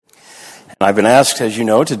I've been asked, as you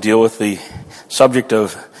know, to deal with the subject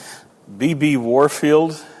of B.B.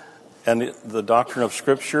 Warfield and the doctrine of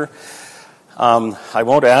Scripture. I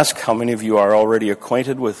won't ask how many of you are already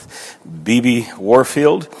acquainted with B.B.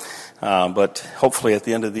 Warfield, but hopefully at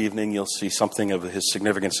the end of the evening you'll see something of his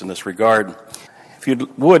significance in this regard. If you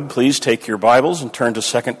would, please take your Bibles and turn to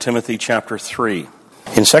 2 Timothy chapter 3.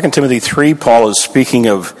 In 2 Timothy 3, Paul is speaking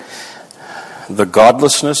of the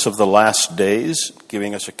godlessness of the last days,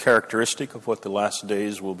 giving us a characteristic of what the last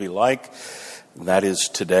days will be like. That is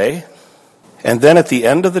today. And then at the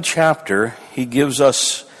end of the chapter, he gives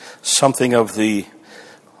us something of the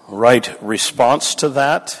right response to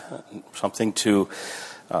that, something to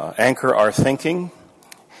anchor our thinking.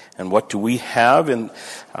 And what do we have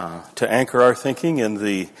to anchor our thinking in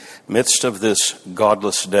the midst of this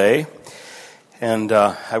godless day? And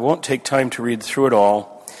I won't take time to read through it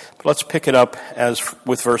all. But let's pick it up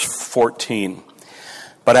with verse 14.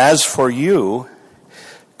 But as for you,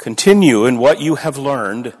 continue in what you have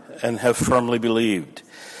learned and have firmly believed,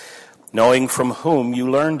 knowing from whom you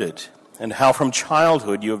learned it, and how from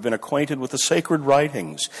childhood you have been acquainted with the sacred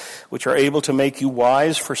writings, which are able to make you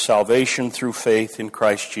wise for salvation through faith in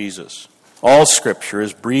Christ Jesus. All Scripture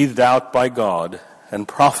is breathed out by God and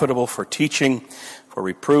profitable for teaching, for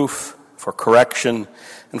reproof, for correction,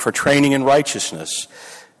 and for training in righteousness,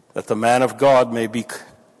 that the man of God may be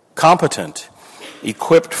competent,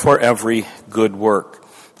 equipped for every good work.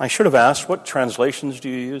 I should have asked, what translations do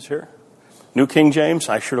you use here? New King James?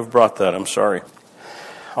 I should have brought that. I'm sorry.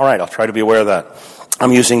 All right, I'll try to be aware of that.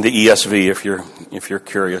 I'm using the ESV if you're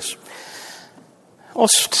curious.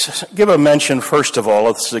 Let's give a mention, first of all,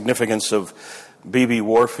 of the significance of B.B.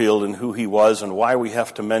 Warfield and who he was and why we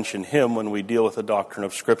have to mention him when we deal with the doctrine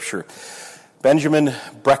of Scripture. Benjamin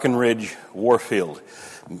Breckinridge Warfield.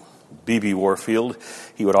 B.B. Warfield.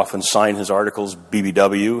 He would often sign his articles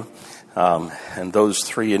BBW, and those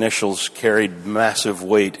three initials carried massive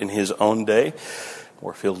weight in his own day.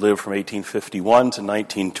 Warfield lived from 1851 to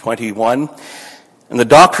 1921, and the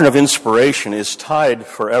doctrine of inspiration is tied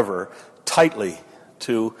forever tightly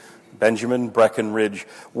to Benjamin Breckinridge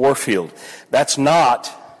Warfield. That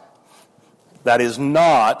is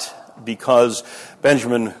not because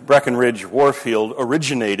Benjamin Breckinridge Warfield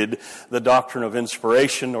originated the doctrine of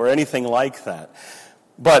inspiration or anything like that.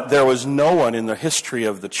 But there was no one in the history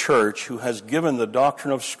of the church who has given the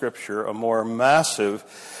doctrine of Scripture a more massive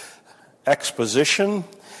exposition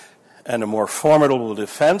and a more formidable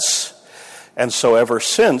defense. And so ever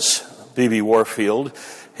since B.B. Warfield,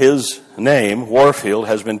 his name, Warfield,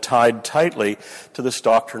 has been tied tightly to this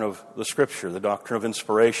doctrine of the Scripture, the doctrine of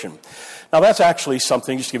inspiration. Now that's actually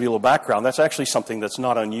something, just to give you a little background, that's actually something that's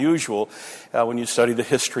not unusual when you study the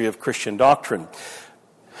history of Christian doctrine.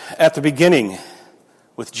 At the beginning,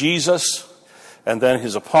 with Jesus and then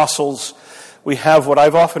his apostles, we have what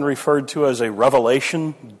I've often referred to as a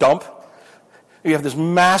revelation dump. You have this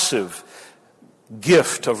massive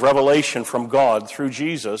gift of revelation from God through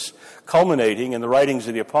Jesus, culminating in the writings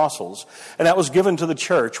of the apostles, and that was given to the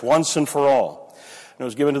church once and for all. And it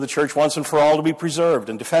was given to the church once and for all to be preserved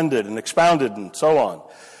and defended and expounded and so on.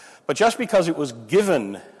 But just because it was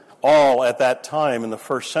given all at that time in the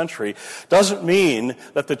first century doesn't mean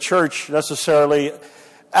that the church necessarily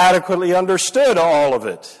adequately understood all of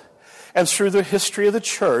it. And through the history of the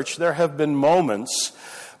church, there have been moments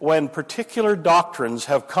when particular doctrines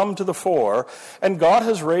have come to the fore, and God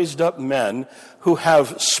has raised up men who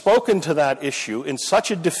have spoken to that issue in such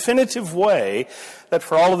a definitive way that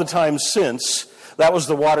for all of the time since, that was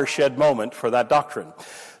the watershed moment for that doctrine.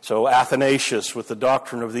 So Athanasius with the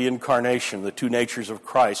doctrine of the incarnation, the two natures of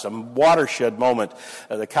Christ, a watershed moment.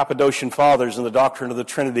 The Cappadocian Fathers and the doctrine of the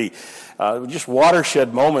Trinity, just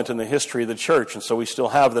watershed moment in the history of the church. And so we still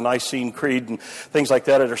have the Nicene Creed and things like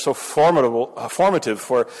that are so formative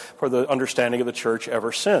for the understanding of the church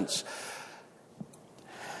ever since.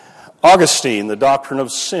 Augustine, the doctrine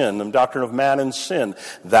of sin, the doctrine of man and sin,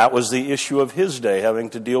 that was the issue of his day, having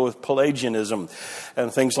to deal with Pelagianism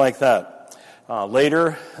and things like that.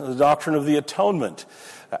 Later, the doctrine of the atonement.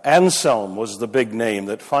 Anselm was the big name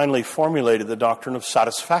that finally formulated the doctrine of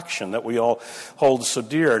satisfaction that we all hold so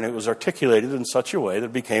dear, and it was articulated in such a way that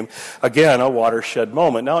it became, again, a watershed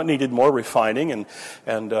moment. Now it needed more refining,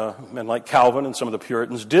 and like Calvin and some of the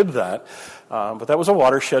Puritans did that, but that was a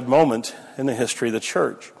watershed moment in the history of the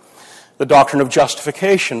church. The doctrine of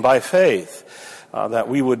justification by faith, that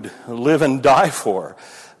we would live and die for.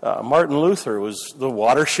 Martin Luther was the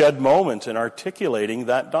watershed moment in articulating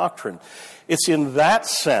that doctrine. It's in that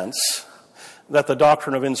sense that the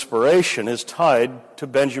doctrine of inspiration is tied to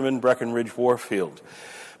Benjamin Breckinridge Warfield.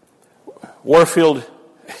 Warfield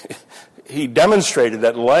he demonstrated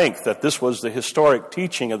at length that this was the historic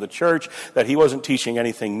teaching of the church, that he wasn't teaching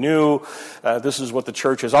anything new. This is what the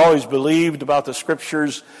church has always believed about the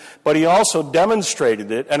Scriptures. But he also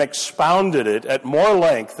demonstrated it and expounded it at more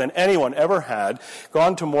length than anyone ever had,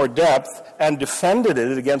 gone to more depth, and defended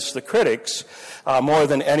it against the critics more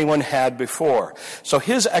than anyone had before. So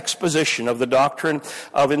his exposition of the doctrine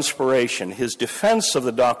of inspiration, his defense of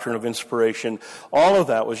the doctrine of inspiration, all of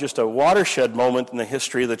that was just a watershed moment in the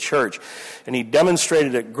history of the church. And he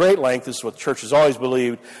demonstrated at great length, this is what the church has always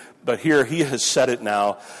believed, but here he has said it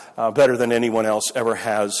now better than anyone else ever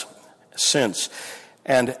has since.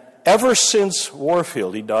 And ever since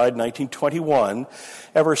Warfield, he died in 1921,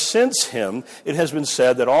 ever since him, it has been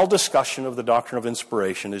said that all discussion of the doctrine of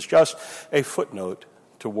inspiration is just a footnote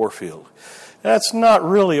to Warfield. That's not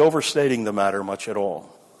really overstating the matter much at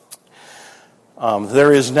all.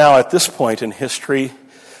 There is now, at this point in history,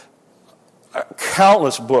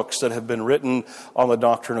 countless books that have been written on the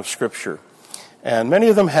doctrine of Scripture. And many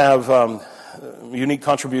of them have unique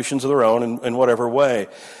contributions of their own in whatever way.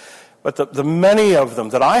 But the many of them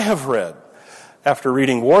that I have read after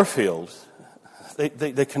reading Warfield,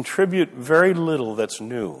 they contribute very little that's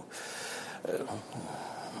new.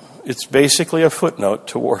 It's basically a footnote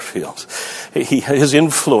to Warfield. His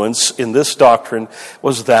influence in this doctrine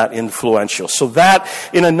was that influential. So that,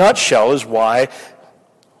 in a nutshell, is why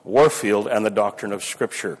Warfield and the doctrine of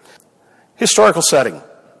Scripture. Historical setting.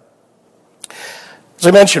 As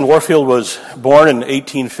I mentioned, Warfield was born in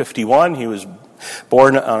 1851. He was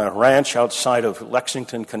born on a ranch outside of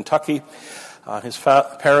Lexington, Kentucky. His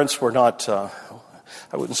parents were not, I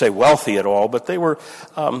wouldn't say wealthy at all, but they were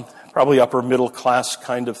probably upper middle class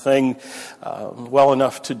kind of thing, well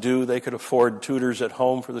enough to do. They could afford tutors at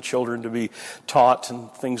home for the children to be taught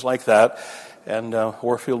and things like that. And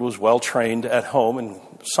Warfield was well trained at home and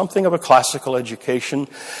something of a classical education.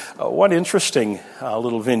 One interesting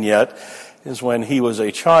little vignette is when he was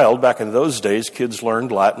a child. Back in those days, kids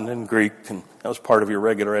learned Latin and Greek, and that was part of your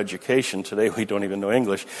regular education. Today, we don't even know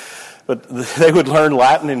English. But they would learn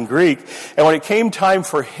Latin and Greek. And when it came time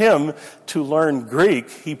for him to learn Greek,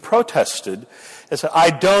 he protested and said, I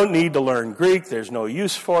don't need to learn Greek. There's no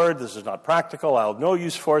use for it. This is not practical. I'll have no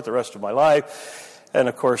use for it the rest of my life. And,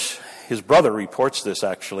 of course, his brother reports this,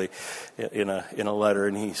 actually, in a letter,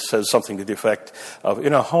 and he says something to the effect of,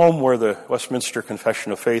 in a home where the Westminster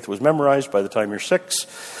Confession of Faith was memorized by the time you're 6,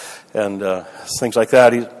 and things like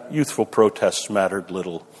that, youthful protests mattered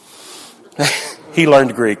little. He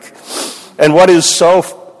learned Greek. And what is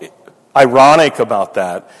so ironic about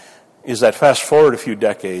that is that fast forward a few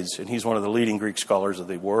decades, and he's one of the leading Greek scholars of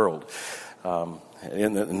the world, in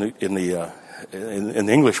the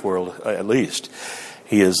English world, at least.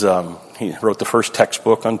 He wrote the first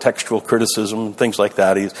textbook on textual criticism and things like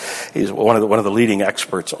that. He's one of the leading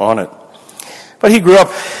experts on it. But he grew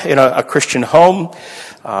up in a Christian home,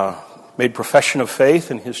 made profession of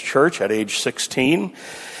faith in his church at age 16.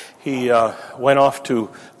 He went off to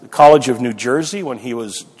the College of New Jersey when he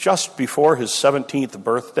was just before his 17th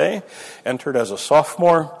birthday, entered as a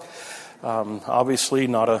sophomore. Obviously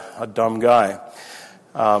not a dumb guy.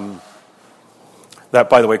 That,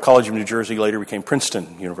 by the way, College of New Jersey later became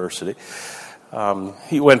Princeton University.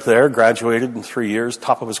 He went there, graduated in 3 years,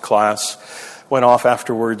 top of his class, went off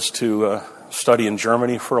afterwards to study in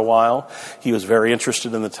Germany for a while. He was very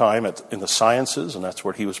interested in the time in the sciences, and that's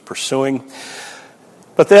what he was pursuing.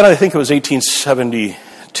 But then I think it was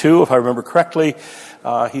 1872, if I remember correctly,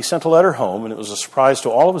 he sent a letter home, and it was a surprise to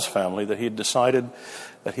all of his family that he had decided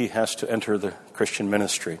that he has to enter the Christian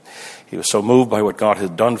ministry. He was so moved by what God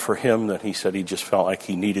had done for him that he said he just felt like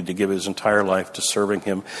he needed to give his entire life to serving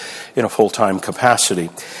him in a full-time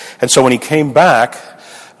capacity. And so when he came back,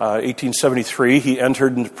 1873, he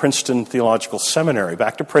entered into Princeton Theological Seminary.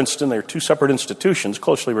 Back to Princeton. They were two separate institutions,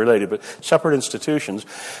 closely related, but separate institutions.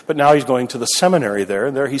 But now he's going to the seminary there,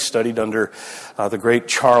 and there he studied under the great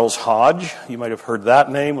Charles Hodge. You might have heard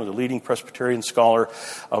that name, was a leading Presbyterian scholar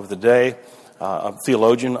of the day. A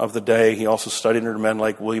theologian of the day. He also studied under men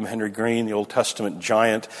like William Henry Green, the Old Testament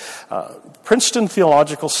giant. Princeton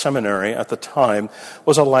Theological Seminary at the time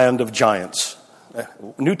was a land of giants.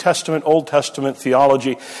 New Testament, Old Testament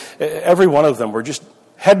theology, every one of them were just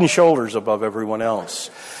head and shoulders above everyone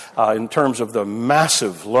else in terms of the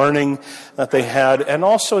massive learning that they had, and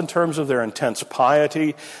also in terms of their intense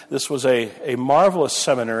piety. This was a marvelous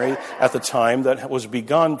seminary at the time that was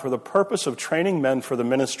begun for the purpose of training men for the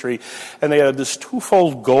ministry, and they had this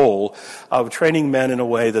twofold goal of training men in a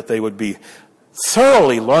way that they would be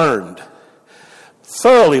thoroughly learned,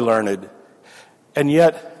 and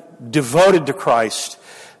yet devoted to Christ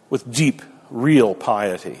with deep real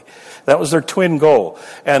piety. That was their twin goal,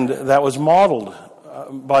 and that was modeled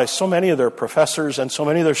by so many of their professors and so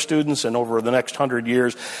many of their students, and over the next 100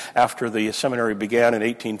 years after the seminary began in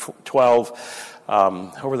 1812,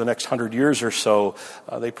 over the next 100 years or so,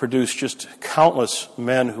 they produced just countless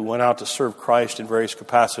men who went out to serve Christ in various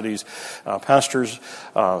capacities, pastors,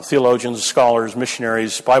 theologians, scholars,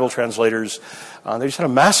 missionaries, Bible translators. They just had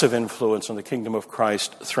a massive influence on the kingdom of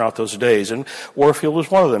Christ throughout those days, and Warfield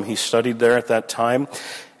was one of them. He studied there at that time.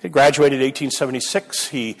 He graduated in 1876.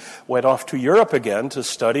 He went off to Europe again to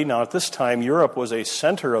study. Now, at this time, Europe was a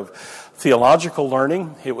center of theological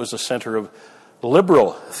learning. It was a center of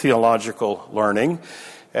liberal theological learning,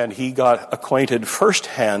 and he got acquainted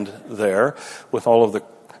firsthand there with all of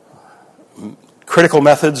the critical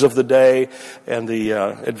methods of the day and the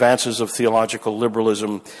advances of theological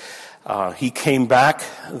liberalism. He came back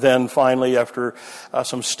then finally after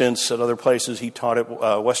some stints at other places. He taught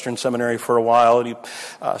at Western Seminary for a while, and he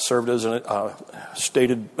served as a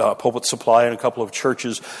stated pulpit supply in a couple of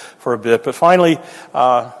churches for a bit. But finally,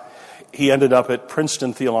 he ended up at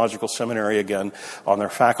Princeton Theological Seminary again on their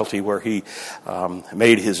faculty, where he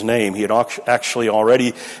made his name. He had actually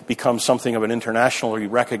already become something of an internationally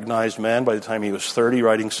recognized man by the time he was 30,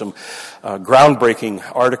 writing some groundbreaking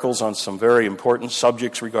articles on some very important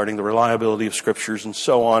subjects regarding the reliability of scriptures and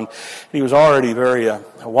so on. And he was already very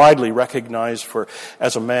widely recognized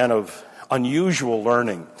as a man of unusual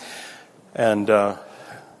learning and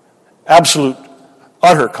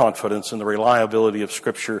utter confidence in the reliability of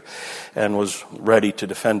Scripture, and was ready to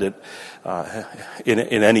defend it in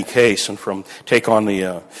any case and take on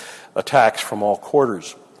the attacks from all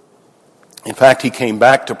quarters. In fact, he came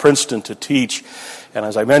back to Princeton to teach, and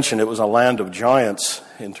as I mentioned, it was a land of giants,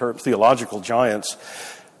 theological giants,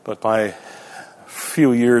 but by a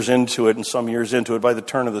few years into it, and some years into it, by the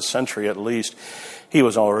turn of the century at least, he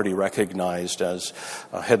was already recognized as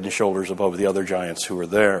head and shoulders above the other giants who were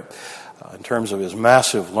there. In terms of his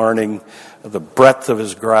massive learning, the breadth of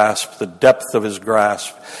his grasp, the depth of his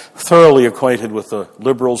grasp, thoroughly acquainted with the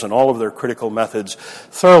liberals and all of their critical methods,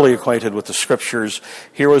 thoroughly acquainted with the Scriptures.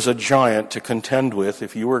 Here was a giant to contend with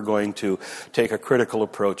if you were going to take a critical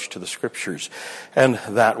approach to the Scriptures. And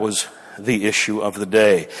that was the issue of the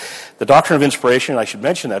day. The doctrine of inspiration, I should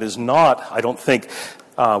mention that, is not, I don't think,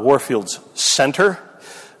 Warfield's center.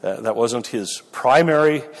 That wasn't his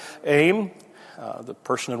primary aim. The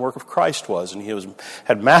person and work of Christ was, and he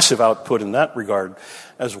had massive output in that regard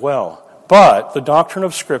as well. But the doctrine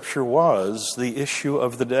of Scripture was the issue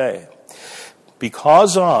of the day.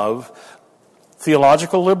 Because of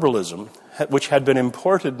theological liberalism, which had been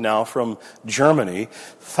imported now from Germany,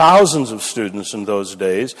 thousands of students in those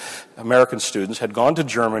days, American students, had gone to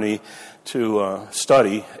Germany to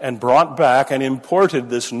study and brought back and imported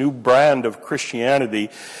this new brand of Christianity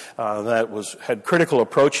that had critical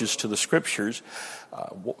approaches to the Scriptures.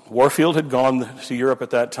 Warfield had gone to Europe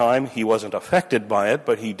at that time. He wasn't affected by it,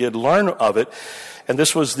 but he did learn of it. And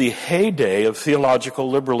this was the heyday of theological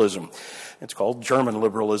liberalism. It's called German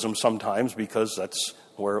liberalism sometimes because that's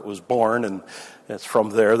where it was born, and it's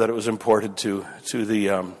from there that it was imported to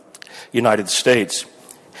the United States.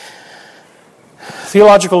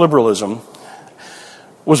 Theological liberalism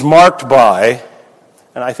was marked by,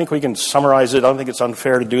 and I think we can summarize it, I don't think it's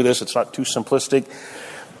unfair to do this, it's not too simplistic,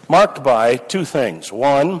 marked by two things.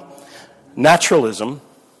 One, naturalism.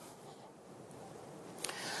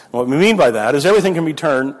 What we mean by that is everything can be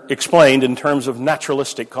explained in terms of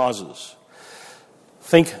naturalistic causes.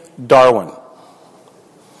 Think Darwin.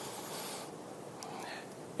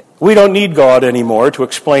 We don't need God anymore to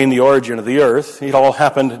explain the origin of the earth. It all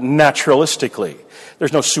happened naturalistically.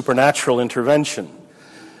 There's no supernatural intervention.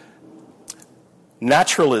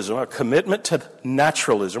 Naturalism, a commitment to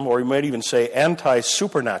naturalism, or we might even say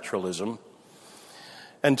anti-supernaturalism.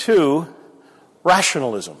 And two,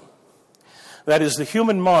 rationalism. That is, the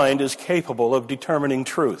human mind is capable of determining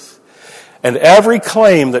truth. And every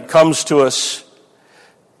claim that comes to us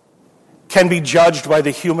can be judged by the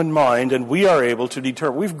human mind, and we are able to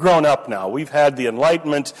determine. We've grown up now. We've had the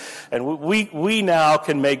Enlightenment, and we now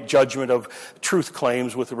can make judgment of truth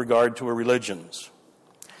claims with regard to our religions.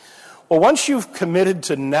 Well, once you've committed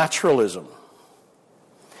to naturalism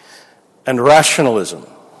and rationalism,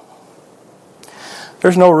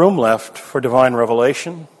 there's no room left for divine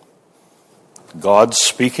revelation, God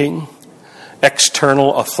speaking,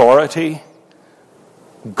 external authority,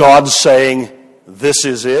 God saying, this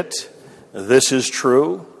is it. This is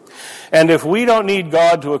true. And if we don't need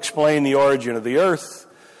God to explain the origin of the earth,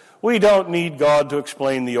 we don't need God to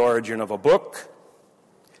explain the origin of a book.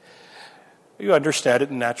 you understand it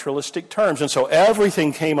in naturalistic terms. And so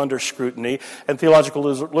everything came under scrutiny, and theological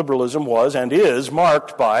liberalism was and is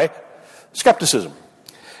marked by skepticism.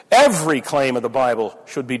 Every claim of the Bible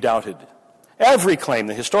should be doubted. Every claim,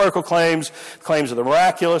 the historical claims, claims of the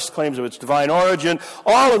miraculous, claims of its divine origin,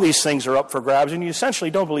 all of these things are up for grabs, and you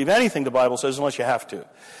essentially don't believe anything the Bible says unless you have to.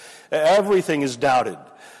 Everything is doubted.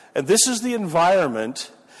 And this is the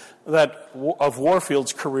environment of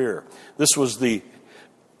Warfield's career. This was the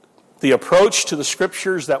approach to the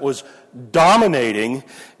Scriptures that was dominating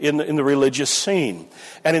in the religious scene.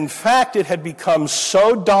 And in fact, it had become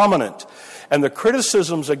so dominant, and the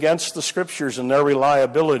criticisms against the Scriptures and their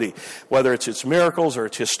reliability, whether it's its miracles or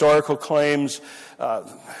its historical claims,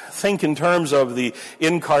 think in terms of the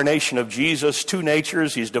incarnation of Jesus, two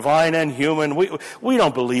natures, he's divine and human. We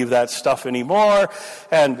don't believe that stuff anymore.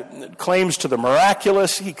 And claims to the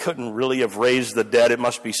miraculous, he couldn't really have raised the dead, it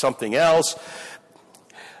must be something else.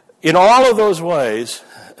 In all of those ways,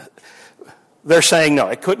 they're saying, no,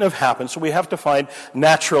 it couldn't have happened, so we have to find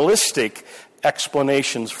naturalistic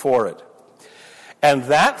explanations for it. And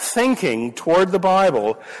that thinking toward the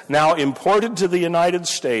Bible, now imported to the United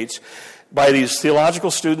States by these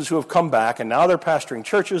theological students who have come back, and now they're pastoring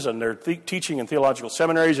churches and they're teaching in theological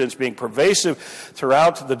seminaries, and it's being pervasive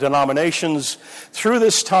throughout the denominations. Through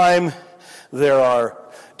this time, there are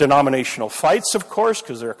denominational fights, of course,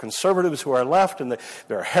 because there are conservatives who are left, and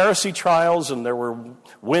there are heresy trials, and there were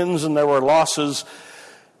wins and there were losses.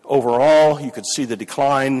 Overall, you could see the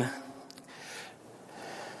decline.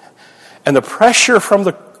 And the pressure from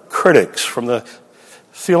the critics, from the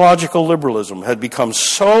theological liberalism, had become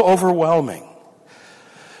so overwhelming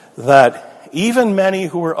that even many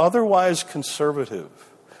who were otherwise conservative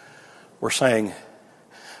were saying,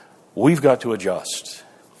 we've got to adjust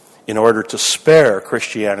in order to spare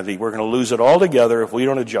Christianity. We're going to lose it altogether if we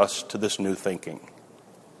don't adjust to this new thinking.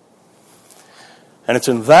 And it's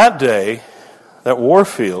in that day that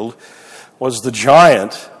Warfield was the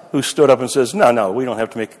giant who stood up and says, no, we don't have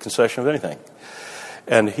to make a concession of anything.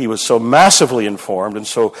 And he was so massively informed and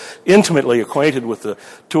so intimately acquainted with the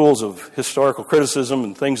tools of historical criticism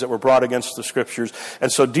and things that were brought against the Scriptures,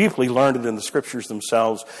 and so deeply learned in the Scriptures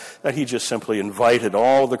themselves, that he just simply invited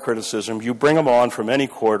all the criticism. You bring them on from any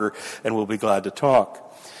quarter, and we'll be glad to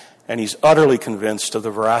talk. And he's utterly convinced of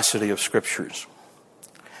the veracity of Scriptures.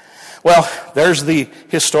 Well, there's the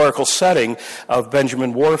historical setting of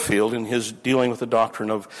Benjamin Warfield in his dealing with the doctrine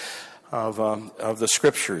of the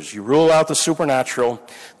Scriptures. You rule out the supernatural.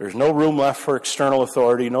 There's no room left for external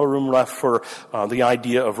authority, no room left for the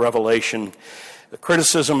idea of revelation. The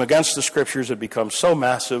criticism against the Scriptures had become so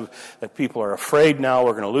massive that people are afraid now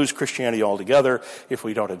we're going to lose Christianity altogether if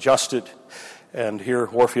we don't adjust it. And here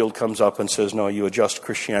Warfield comes up and says, no, you adjust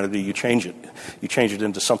Christianity, you change it. You change it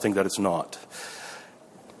into something that it's not.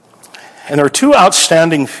 And there are two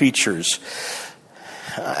outstanding features.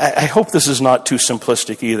 I hope this is not too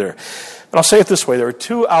simplistic either. But I'll say it this way. There are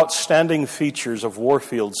two outstanding features of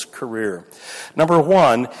Warfield's career. Number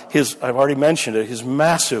one, I've already mentioned it, his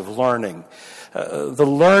massive learning. The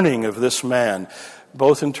learning of this man,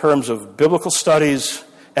 both in terms of biblical studies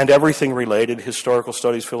and everything related, historical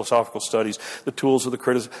studies, philosophical studies, the tools of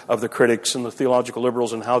the critics and the theological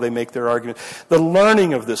liberals and how they make their argument. The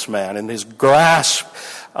learning of this man and his grasp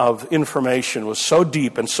of information was so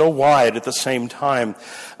deep and so wide at the same time.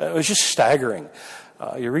 It was just staggering.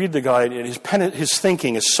 You read the guy, and his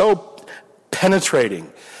thinking is so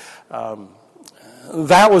penetrating.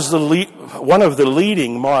 That was one of the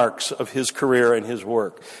leading marks of his career and his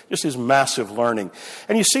work, just his massive learning.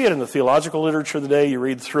 And you see it in the theological literature of the day. You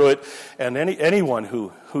read through it, and anyone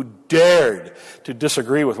who dared to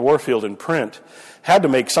disagree with Warfield in print had to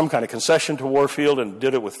make some kind of concession to Warfield, and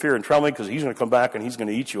did it with fear and trembling, because he's going to come back and he's going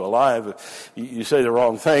to eat you alive if you say the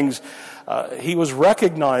wrong things. He was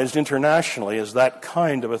recognized internationally as that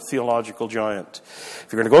kind of a theological giant. If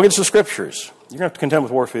you're going to go against the Scriptures, you're going to have to contend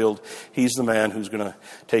with Warfield. He's the man who's going to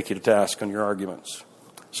take you to task on your arguments.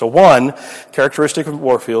 So one characteristic of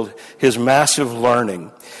Warfield, his massive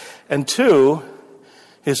learning. And two,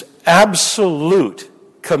 his absolute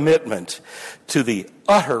commitment to the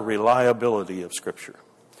utter reliability of Scripture.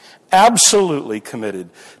 Absolutely committed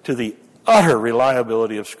to the utter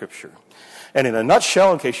reliability of Scripture. And in a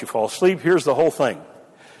nutshell, in case you fall asleep, here's the whole thing.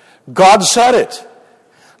 God said it.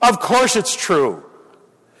 Of course it's true.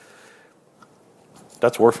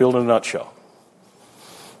 That's Warfield in a nutshell.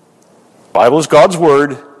 Bible is God's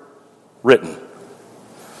Word, written.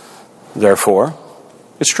 Therefore,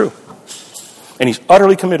 it's true. And he's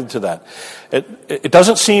utterly committed to that. It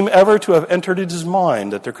doesn't seem ever to have entered into his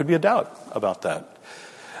mind that there could be a doubt about that.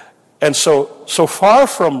 And so far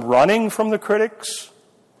from running from the critics,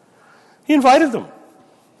 He invited them.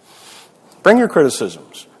 Bring your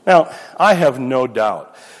criticisms. Now, I have no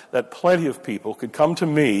doubt that plenty of people could come to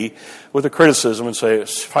me with a criticism and say,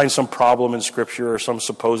 find some problem in Scripture or some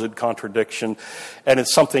supposed contradiction, and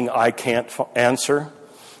it's something I can't answer.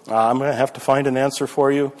 I'm going to have to find an answer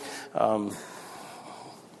for you.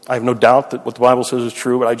 I have no doubt that what the Bible says is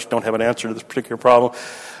true, but I just don't have an answer to this particular problem.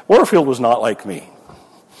 Warfield was not like me.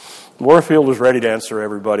 Warfield was ready to answer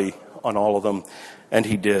everybody on all of them, and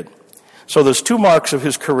he did. So there's two marks of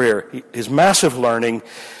his career: his massive learning,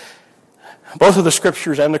 both of the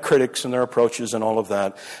Scriptures and the critics and their approaches and all of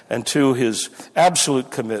that, and two, his absolute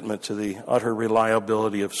commitment to the utter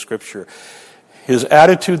reliability of Scripture. His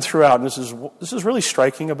attitude throughout, and this is really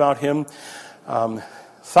striking about him,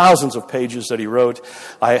 thousands of pages that he wrote.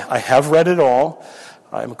 I have read it all.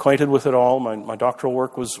 I'm acquainted with it all. My doctoral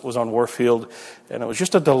work was on Warfield, and it was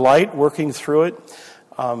just a delight working through it.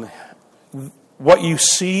 What you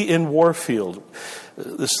see in Warfield,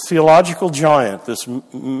 this theological giant, this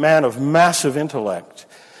man of massive intellect,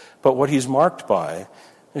 but what he's marked by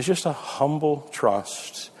is just a humble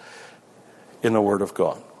trust in the Word of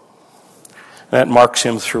God. That marks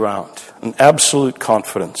him throughout, an absolute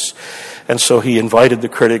confidence. And so he invited the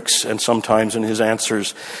critics, and sometimes in his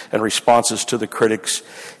answers and responses to the critics,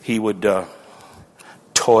 he would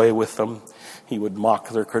toy with them. He would mock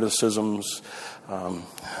their criticisms,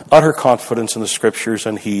 utter confidence in the Scriptures,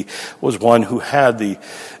 and he was one who had the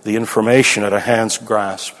information at a hand's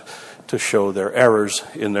grasp to show their errors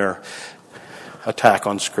in their attack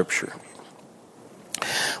on Scripture.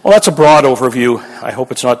 Well, that's a broad overview. I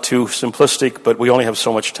hope it's not too simplistic, but we only have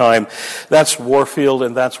so much time. That's Warfield,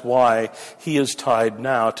 and that's why he is tied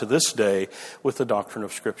now to this day with the doctrine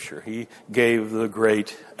of Scripture. He gave the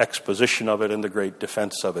great exposition of it and the great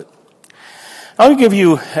defense of it. I'll give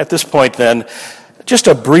you, at this point then, just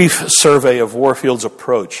a brief survey of Warfield's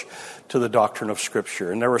approach to the doctrine of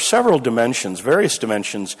Scripture. And there were several dimensions, various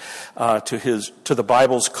dimensions, to the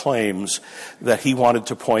Bible's claims that he wanted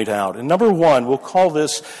to point out. And number one, we'll call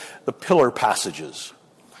this the pillar passages.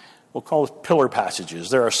 We'll call it pillar passages.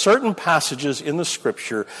 There are certain passages in the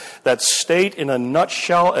Scripture that state in a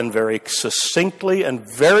nutshell and very succinctly and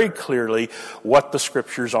very clearly what the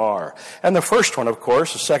Scriptures are. And the first one, of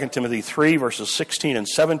course, is 2 Timothy 3, verses 16 and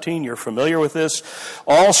 17. You're familiar with this.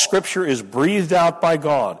 All Scripture is breathed out by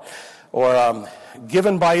God, or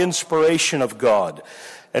given by inspiration of God,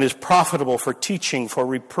 and is profitable for teaching, for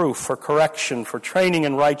reproof, for correction, for training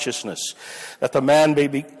in righteousness, that the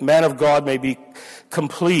man of God may be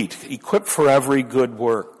complete, equipped for every good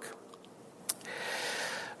work.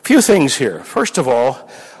 A few things here. First of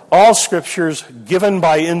all Scriptures given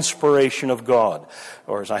by inspiration of God.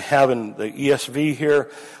 Or as I have in the ESV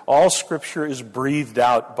here, all Scripture is breathed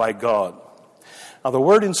out by God. Now, the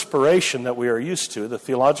word inspiration that we are used to, the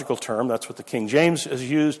theological term, that's what the King James has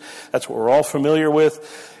used, that's what we're all familiar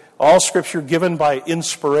with. All Scripture given by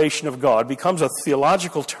inspiration of God becomes a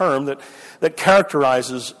theological term that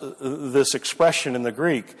characterizes this expression in the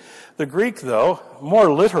Greek. The Greek, though,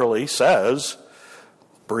 more literally says,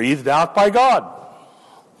 breathed out by God.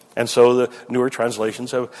 And so the newer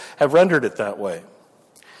translations have rendered it that way.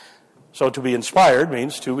 So to be inspired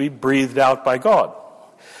means to be breathed out by God.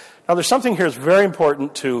 Now, there's something here that's very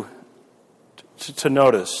important to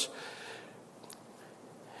notice.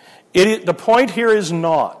 The point here is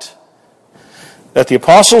not that the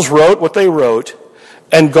apostles wrote what they wrote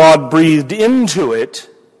and God breathed into it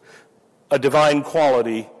a divine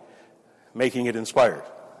quality, making it inspired.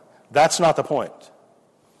 That's not the point.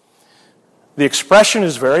 The expression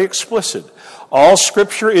is very explicit. All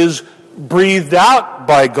Scripture is breathed out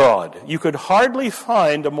by God. You could hardly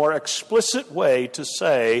find a more explicit way to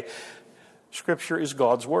say Scripture is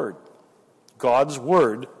God's Word. God's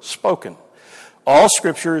Word spoken. All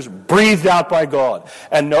Scripture is breathed out by God.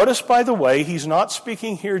 And notice, by the way, he's not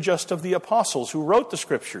speaking here just of the apostles who wrote the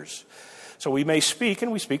Scriptures. So we may speak,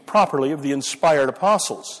 and we speak properly, of the inspired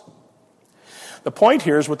apostles. The point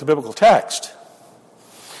here is with the biblical text.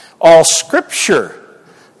 All Scripture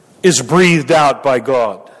is breathed out by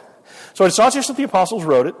God. So it's not just that the apostles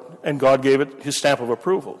wrote it and God gave it his stamp of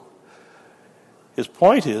approval. His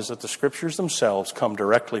point is that the Scriptures themselves come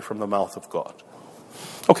directly from the mouth of God.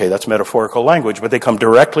 Okay, that's metaphorical language, but they come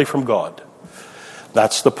directly from God.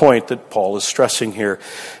 That's the point that Paul is stressing here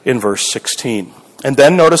in verse 16. And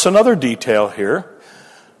then notice another detail here.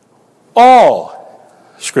 All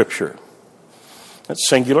Scripture. That's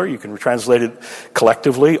singular. You can translate it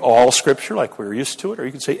collectively, all Scripture, like we're used to it, or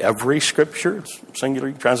you can say every Scripture. It's singular.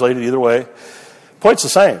 You can translate it either way. Point's the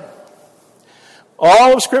same.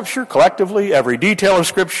 All of Scripture, collectively, every detail of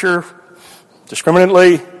Scripture,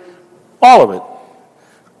 discriminately, all of it.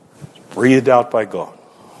 breathed out by God.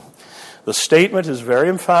 The statement is very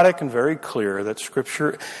emphatic and very clear that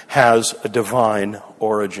Scripture has a divine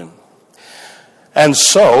origin. And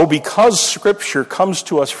so, because Scripture comes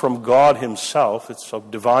to us from God Himself, it's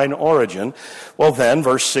of divine origin, well then,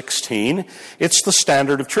 verse 16, it's the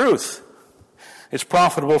standard of truth. It's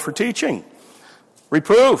profitable for teaching,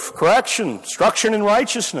 reproof, correction, instruction in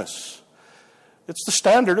righteousness. It's the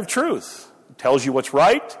standard of truth. It tells you what's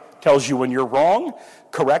right, tells you when you're wrong,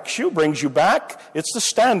 corrects you, brings you back. It's the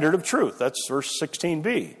standard of truth. That's verse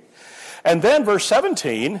 16b. And then verse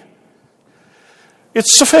 17,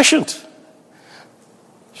 it's sufficient.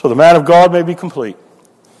 So the man of God may be complete,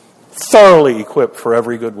 thoroughly equipped for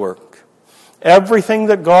every good work. Everything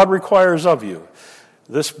that God requires of you,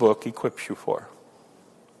 this book equips you for.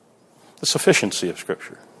 The sufficiency of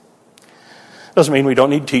Scripture. Doesn't mean we don't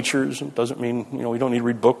need teachers. It doesn't mean we don't need to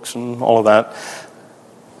read books and all of that.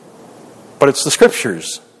 But it's the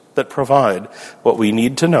Scriptures that provide what we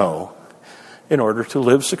need to know in order to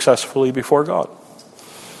live successfully before God.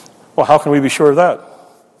 Well, how can we be sure of that?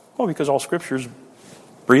 Well, because all Scripture is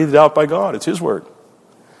breathed out by God. It's His Word.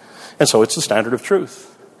 And so it's the standard of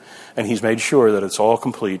truth. And He's made sure that it's all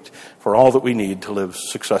complete for all that we need to live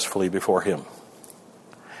successfully before Him.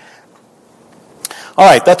 All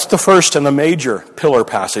right, that's the first and the major pillar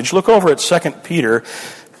passage. Look over at 2 Peter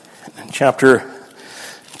chapter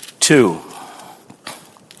 2.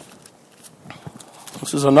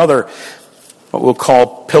 This is another, what we'll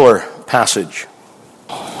call pillar passage.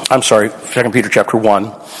 I'm sorry, 2 Peter chapter 1.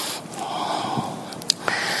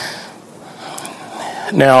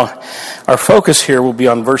 Now, our focus here will be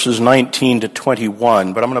on verses 19 to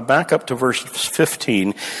 21, but I'm going to back up to verse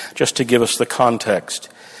 15 just to give us the context.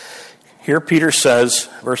 Here Peter says,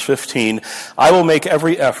 verse 15, I will make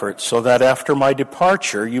every effort so that after my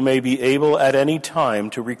departure you may be able at any time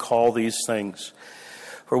to recall these things.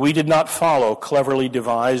 For we did not follow cleverly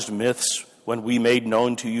devised myths when we made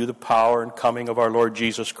known to you the power and coming of our Lord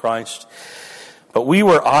Jesus Christ, but we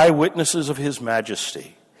were eyewitnesses of His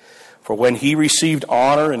majesty. For when He received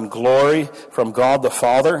honor and glory from God the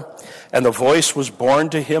Father, and the voice was borne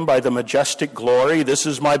to Him by the majestic glory, this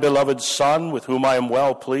is my beloved Son, with whom I am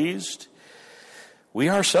well pleased, we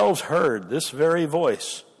ourselves heard this very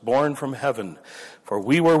voice borne from heaven, for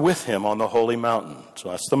we were with Him on the holy mountain. So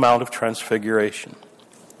that's the Mount of Transfiguration.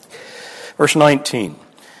 Verse 19,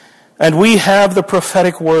 and we have the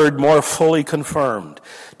prophetic word more fully confirmed,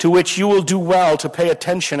 to which you will do well to pay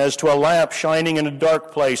attention as to a lamp shining in a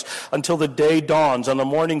dark place until the day dawns and the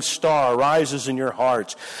morning star rises in your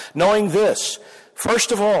hearts. Knowing this,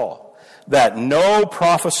 first of all, that no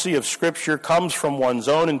prophecy of Scripture comes from one's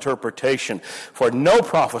own interpretation, for no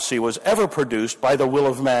prophecy was ever produced by the will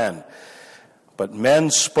of man. But men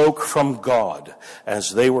spoke from God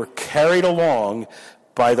as they were carried along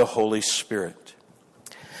by the Holy Spirit.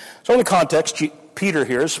 So in the context, Peter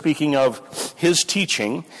here is speaking of his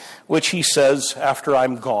teaching, which he says, after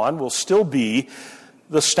I'm gone, will still be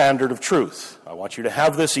the standard of truth. I want you to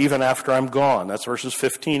have this even after I'm gone. That's verses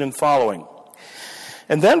 15 and following.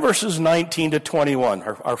 And then verses 19 to 21,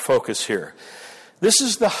 our focus here. This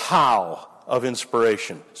is the how of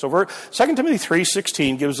inspiration. So 2 Timothy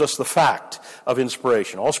 3:16 gives us the fact of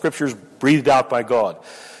inspiration. All Scripture is breathed out by God.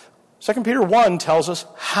 2 Peter 1 tells us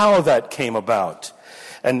how that came about.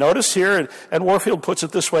 And notice here, and Warfield puts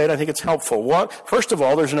it this way, and I think it's helpful. First of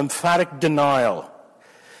all, there's an emphatic denial.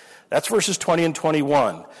 That's verses 20 and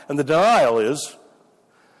 21. And the denial is,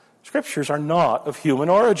 Scriptures are not of human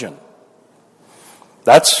origin.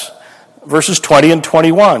 That's verses 20 and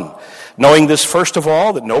 21. Knowing this, first of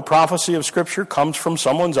all, that no prophecy of Scripture comes from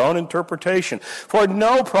someone's own interpretation. For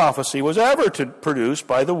no prophecy was ever produced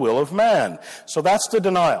by the will of man. So that's the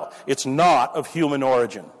denial. It's not of human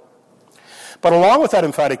origin. But along with that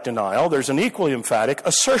emphatic denial, there's an equally emphatic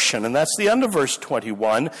assertion, and that's the end of verse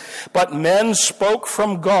 21. But men spoke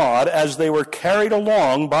from God as they were carried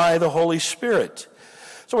along by the Holy Spirit.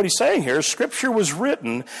 So what he's saying here is Scripture was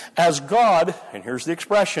written as God, and here's the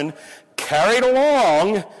expression, carried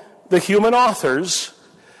along the human authors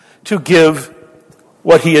to give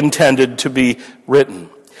what He intended to be written.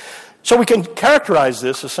 So we can characterize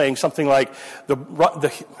this as saying something like,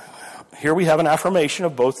 here we have an affirmation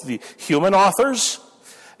of both the human authors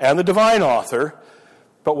and the divine author,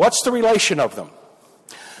 but what's the relation of them?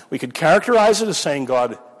 We could characterize it as saying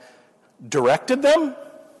God directed them.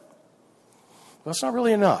 That's not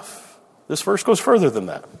really enough. This verse goes further than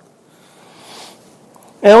that.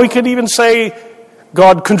 And we could even say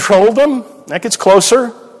God controlled them. That gets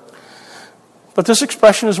closer. But this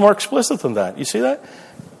expression is more explicit than that. You see that?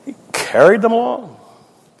 He carried them along.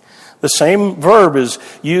 The same verb is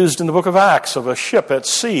used in the book of Acts of a ship at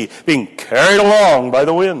sea being carried along by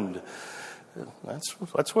the wind.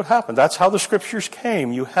 That's what happened. That's how the Scriptures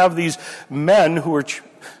came. You have these men who were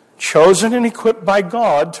chosen and equipped by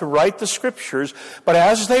God to write the Scriptures, but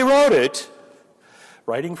as they wrote it,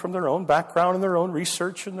 writing from their own background and their own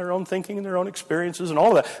research and their own thinking and their own experiences and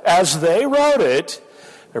all of that, as they wrote it,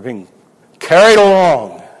 they're being carried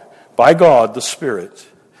along by God, the Spirit,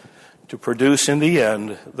 to produce in the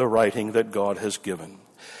end the writing that God has given.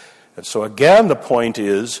 And so again, the point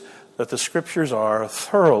is that the Scriptures are a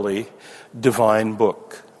thoroughly divine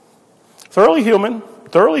book. Thoroughly human,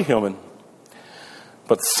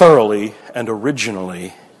 but thoroughly and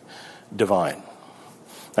originally divine.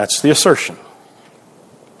 That's the assertion.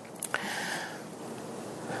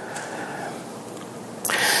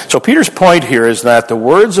 So Peter's point here is that the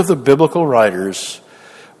words of the biblical writers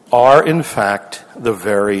are, in fact, the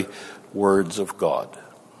very words of God.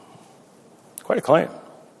 Quite a claim.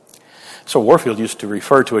 So Warfield used to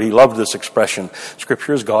refer to it. He loved this expression.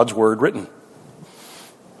 Scripture is God's word written.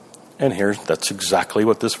 And here, that's exactly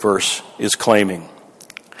what this verse is claiming.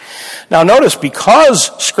 Now notice,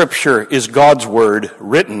 because Scripture is God's word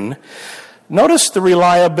written, notice the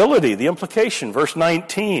reliability, the implication. Verse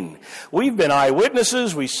 19. We've been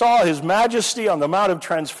eyewitnesses. We saw his majesty on the Mount of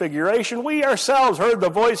Transfiguration. We ourselves heard the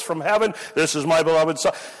voice from heaven. This is my beloved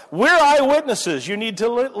Son. We're eyewitnesses. You need to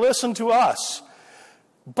listen to us.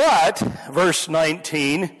 But, verse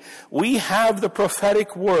 19, we have the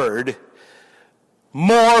prophetic word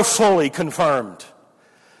more fully confirmed.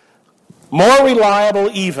 More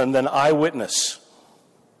reliable even than eyewitness.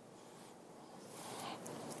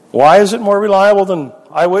 Why is it more reliable than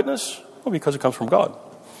eyewitness? Well, because it comes from God.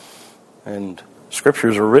 And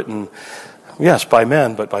Scriptures are written, yes, by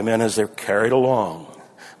men, but by men as they're carried along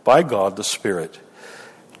by God the Spirit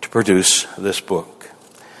to produce this book.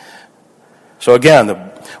 So again,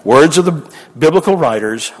 the words of the biblical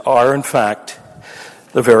writers are, in fact,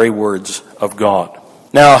 the very words of God.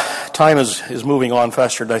 Now, time is moving on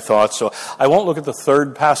faster than I thought, so I won't look at the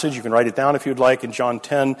third passage. You can write it down if you'd like. In John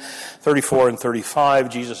 10, 34 and 35,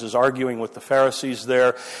 Jesus is arguing with the Pharisees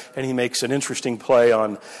there, and he makes an interesting play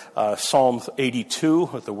on Psalm 82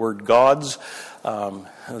 with the word gods.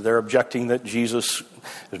 They're objecting that Jesus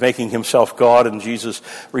is making himself God, and Jesus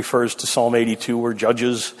refers to Psalm 82 where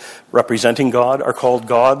judges representing God are called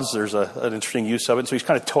gods. There's an interesting use of it. So he's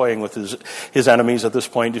kind of toying with his enemies at this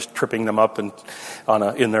point, just tripping them up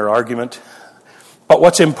in their argument. But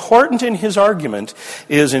what's important in his argument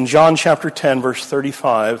is in John chapter 10, verse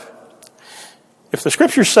 35, if the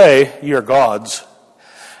Scriptures say you're gods,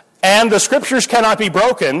 and the Scriptures cannot be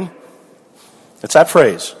broken, it's that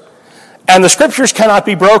phrase, and the Scriptures cannot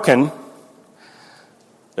be broken,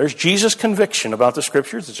 there's Jesus' conviction about the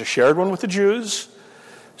Scriptures. It's a shared one with the Jews.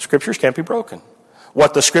 Scriptures can't be broken.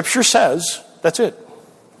 What the Scripture says, that's it.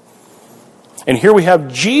 And here we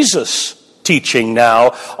have Jesus teaching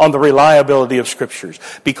now on the reliability of Scriptures.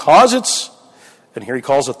 Because it's, and here he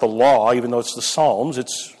calls it the law, even though it's the Psalms,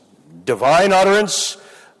 it's divine utterance,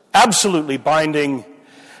 absolutely binding,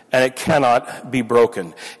 and it cannot be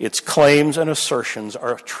broken. Its claims and assertions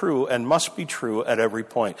are true and must be true at every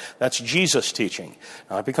point. That's Jesus' teaching.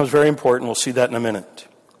 Now, it becomes very important. We'll see that in a minute.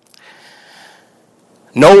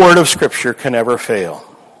 No word of Scripture can ever fail.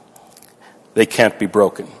 They can't be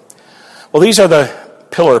broken. Well, these are the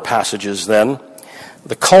pillar passages then,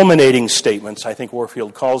 the culminating statements, I think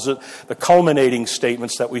Warfield calls it, the culminating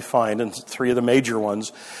statements that we find, and three of the major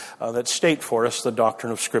ones that state for us the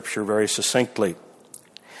doctrine of Scripture very succinctly.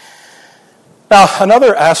 Now,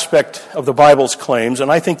 another aspect of the Bible's claims, and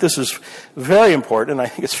I think this is very important, and I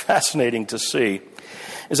think it's fascinating to see,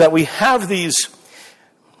 is that we have these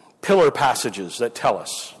pillar passages that tell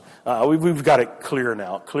us. We've got it clear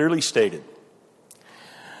now, clearly stated.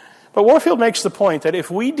 But Warfield makes the point that if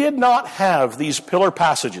we did not have these pillar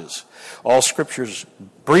passages, all Scriptures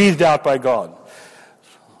breathed out by God,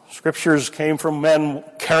 Scriptures came from men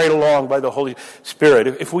carried along by the Holy Spirit,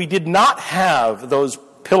 if we did not have those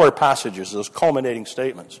pillar passages, those culminating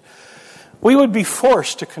statements, we would be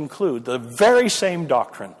forced to conclude the very same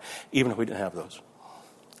doctrine, even if we didn't have those.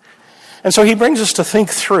 And so he brings us to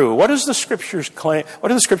think through, what do the Scriptures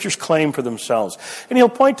claim for themselves? And he'll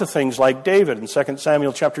point to things like David in 2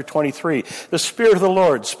 Samuel chapter 23. The Spirit of the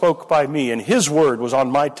Lord spoke by me, and his word was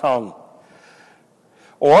on my tongue.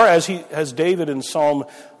 Or as David in Psalm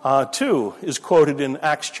 2 is quoted in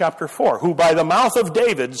Acts chapter 4, who by the mouth of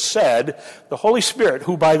David said, the Holy Spirit,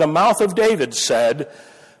 who by the mouth of David said,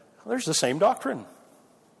 well, there's the same doctrine.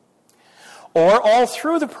 Or all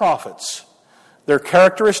through the prophets, their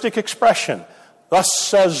characteristic expression, thus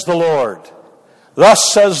says the Lord.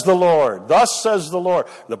 Thus says the Lord. Thus says the Lord.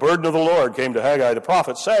 The burden of the Lord came to Haggai the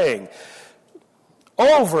prophet, saying,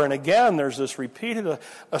 over and again, there's this repeated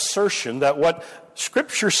assertion that what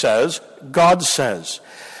Scripture says, God says.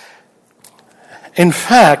 In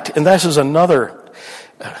fact, and this is another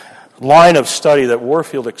line of study that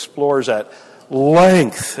Warfield explores at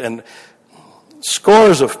length, and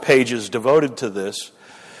scores of pages devoted to this,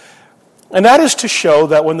 and that is to show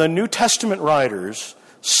that when the New Testament writers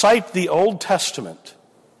cite the Old Testament,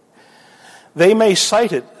 they may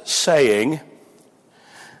cite it saying,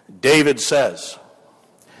 David says,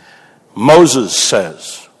 Moses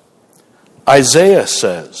says, Isaiah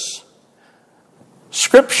says,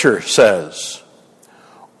 Scripture says,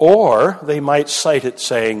 or they might cite it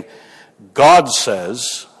saying, God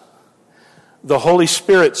says, the Holy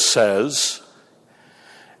Spirit says,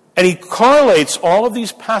 and he correlates all of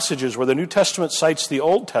these passages where the New Testament cites the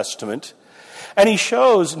Old Testament, and he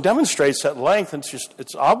shows and demonstrates at length, and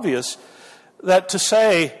it's obvious, that to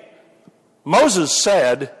say, Moses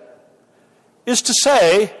said, is to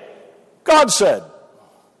say, God said.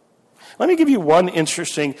 Let me give you one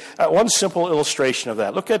simple illustration of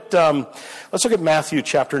that. Let's look at Matthew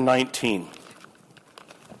chapter 19.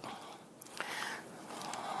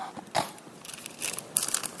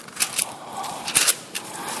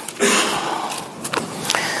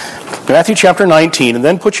 Matthew chapter 19, and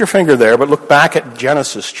then put your finger there, but look back at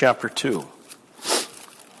Genesis chapter 2.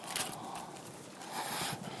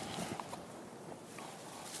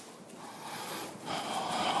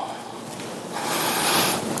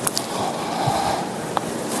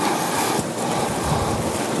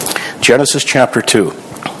 Genesis chapter 2.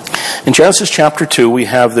 In Genesis chapter 2, we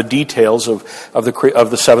have the details of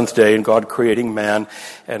the seventh day and God creating man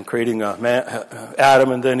and creating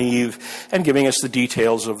Adam and then Eve, and giving us the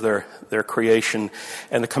details of their creation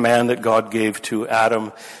and the command that God gave to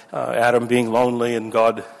Adam. Adam being lonely and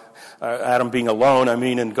Adam being alone,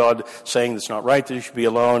 and God saying it's not right that he should be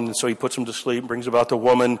alone, and so he puts him to sleep, brings about the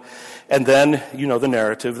woman, and then, you know the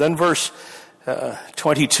narrative. Then verse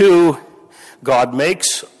 22, God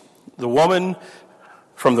makes the woman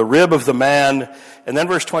from the rib of the man. And then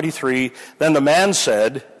verse 23, then the man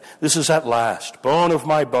said, this is at last, bone of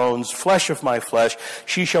my bones, flesh of my flesh.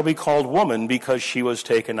 She shall be called woman because she was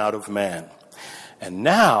taken out of man. And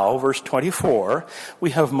now, verse 24,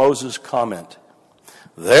 we have Moses' comment.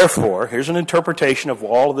 Therefore, here's an interpretation of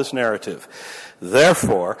all of this narrative.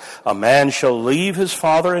 Therefore, a man shall leave his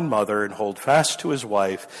father and mother and hold fast to his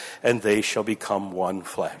wife, and they shall become one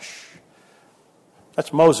flesh.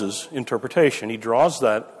 That's Moses' interpretation. He draws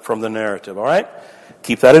that from the narrative, all right?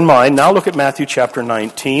 Keep that in mind. Now look at Matthew chapter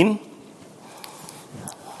 19.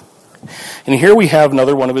 And here we have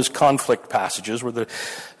another one of his conflict passages where the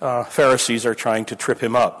Pharisees are trying to trip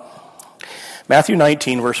him up. Matthew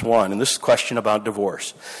 19, verse 1, and this is a question about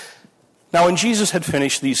divorce. Now when Jesus had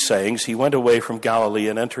finished these sayings, he went away from Galilee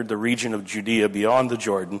and entered the region of Judea beyond the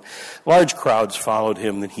Jordan. Large crowds followed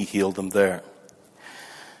him, and he healed them there.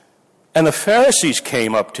 And the Pharisees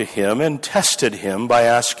came up to him and tested him by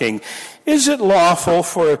asking, is it lawful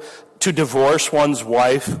to divorce one's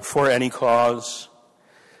wife for any cause?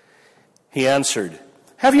 He answered,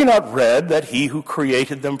 have you not read that he who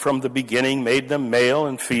created them from the beginning made them male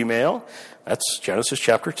and female? That's Genesis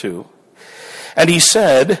chapter 2. And he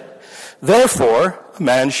said, therefore, a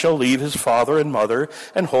man shall leave his father and mother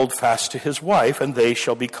and hold fast to his wife, and they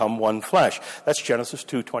shall become one flesh. That's Genesis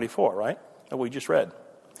 2:24, right? That we just read.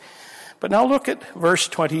 But now look at verse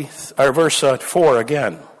 4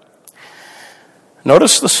 again.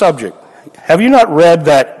 Notice the subject. Have you not read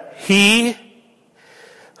that he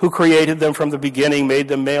who created them from the beginning made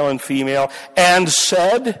them male and female, and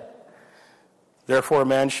said, therefore a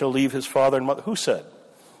man shall leave his father and mother? Who said?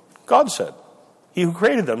 God said. He who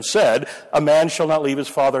created them said, a man shall not leave his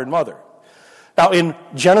father and mother. Now in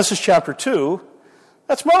Genesis chapter 2,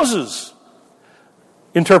 that's Moses'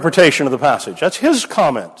 interpretation of the passage. That's his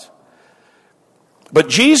comment. But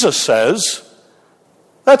Jesus says,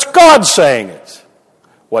 that's God saying it.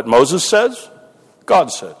 What Moses says, God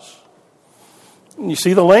says. And you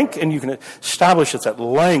see the link? And you can establish it at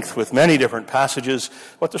length with many different passages.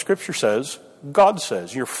 What the Scripture says, God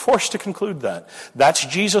says. You're forced to conclude that. That's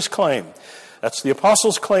Jesus' claim. That's the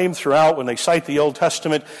apostles' claim throughout when they cite the Old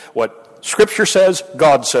Testament. What Scripture says,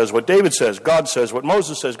 God says. What David says, God says. What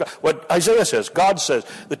Moses says, God. What Isaiah says, God says.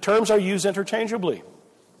 The terms are used interchangeably.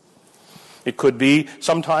 It could be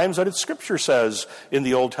sometimes that it's Scripture says in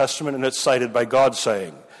the Old Testament and it's cited by God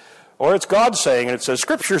saying. Or it's God saying and it says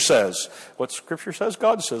Scripture says. What Scripture says,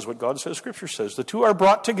 God says. What God says, Scripture says. The two are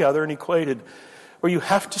brought together and equated where you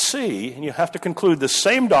have to see and you have to conclude the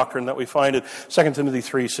same doctrine that we find in 2 Timothy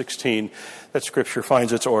 3:16, that Scripture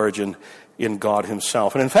finds its origin in God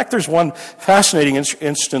himself. And in fact, there's one fascinating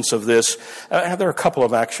instance of this. There are a couple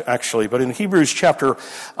of actually, but in Hebrews chapter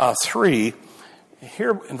 3,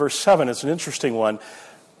 here in verse 7, it's an interesting one.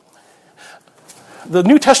 The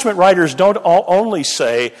New Testament writers don't only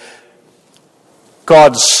say,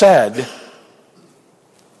 God said,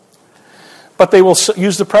 but they will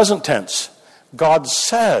use the present tense. God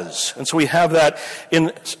says. And so we have that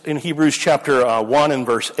in Hebrews chapter 1 and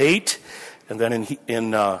verse 8, and then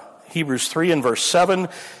in Hebrews 3 and verse 7,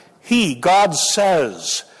 God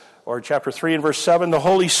says. Or chapter 3 and verse 7, the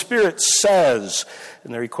Holy Spirit says.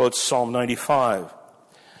 And there he quotes Psalm 95.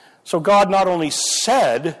 So God not only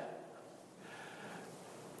said,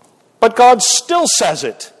 but God still says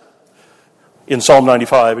it. In Psalm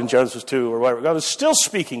 95, in Genesis 2, or whatever. God is still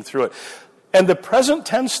speaking through it. And the present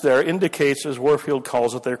tense there indicates, as Warfield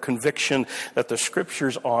calls it, their conviction that the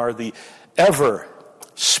Scriptures are the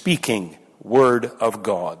ever-speaking Word of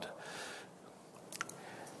God.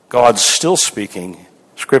 God's still speaking.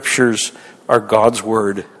 Scriptures are God's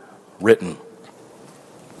Word written.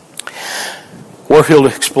 Warfield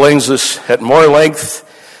explains this at more length.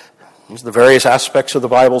 These are the various aspects of the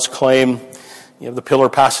Bible's claim. You have the pillar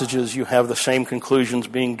passages. You have the same conclusions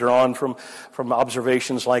being drawn from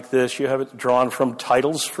observations like this. You have it drawn from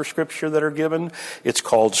titles for Scripture that are given. It's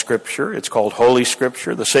called Scripture. It's called Holy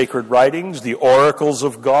Scripture, the sacred writings, the oracles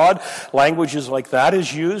of God. Languages like that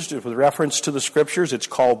is used with reference to the Scriptures. It's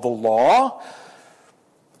called the law,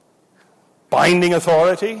 binding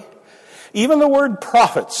authority. Even the word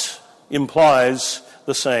prophets implies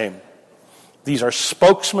the same. These are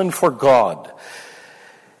spokesmen for God.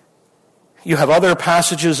 You have other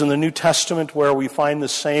passages in the New Testament where we find the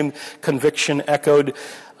same conviction echoed.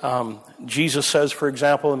 Jesus says, for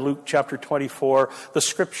example, in Luke chapter 24, the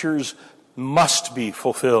Scriptures must be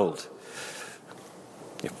fulfilled.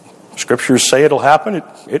 If Scriptures say it'll happen,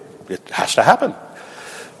 it has to happen.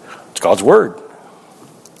 It's God's Word.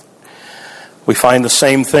 We find the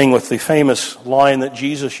same thing with the famous line that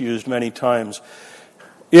Jesus used many times.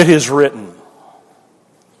 It is written.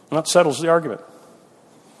 And that settles the argument.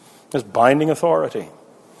 It's binding authority.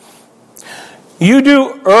 You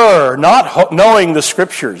do err not knowing the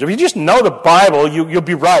Scriptures. If you just know the Bible, you'll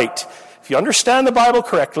be right. If you understand the Bible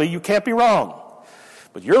correctly, you can't be wrong.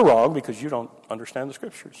 But you're wrong because you don't understand the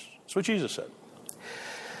Scriptures. That's what Jesus said.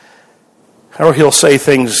 Or he'll say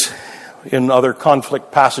things in other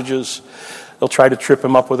conflict passages. They'll try to trip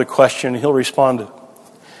him up with a question. He'll respond,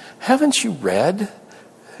 haven't you read?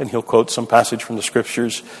 And he'll quote some passage from the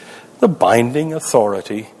Scriptures. The binding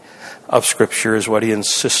authority of Scripture is what he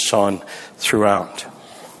insists on throughout.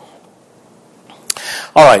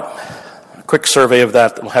 All right, a quick survey of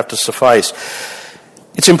that will have to suffice.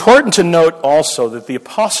 It's important to note also that the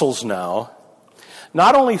apostles now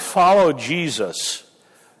not only follow Jesus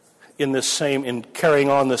in carrying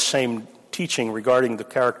on the same teaching regarding the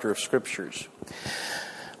character of Scriptures,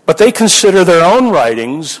 but they consider their own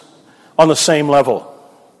writings on the same level.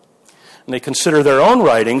 And they consider their own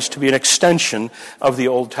writings to be an extension of the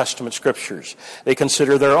Old Testament Scriptures. They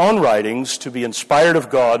consider their own writings to be inspired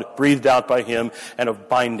of God, breathed out by Him, and of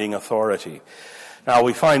binding authority. Now,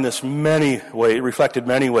 we find this reflected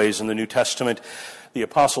many ways in the New Testament. The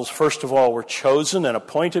apostles, first of all, were chosen and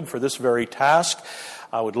appointed for this very task.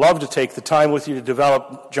 I would love to take the time with you to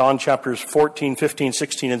develop John chapters 14, 15,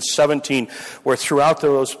 16, and 17, where throughout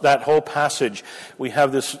that whole passage we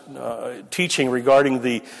have this teaching regarding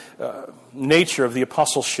the nature of the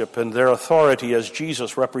apostleship and their authority as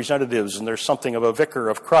Jesus' representatives. And there's something of a vicar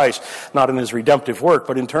of Christ, not in his redemptive work,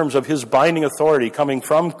 but in terms of his binding authority coming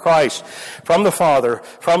from Christ, from the Father,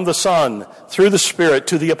 from the Son, through the Spirit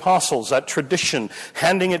to the apostles, that tradition,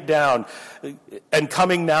 handing it down, and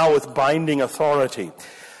coming now with binding authority.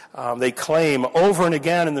 They claim over and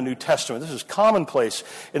again in the New Testament, this is commonplace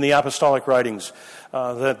in the apostolic writings,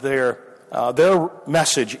 that their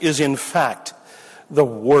message is in fact the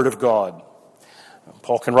Word of God.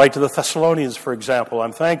 Paul can write to the Thessalonians, for example,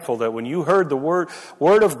 I'm thankful that when you heard the word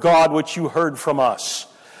of God which you heard from us,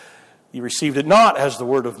 you received it not as the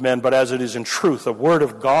word of men, but as it is in truth, the Word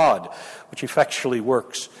of God, which effectually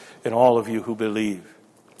works in all of you who believe.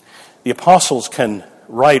 The apostles can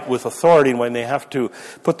write with authority when they have to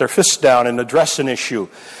put their fists down and address an issue.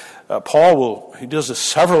 He does this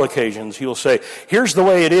several occasions. He will say, here's the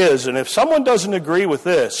way it is, and if someone doesn't agree with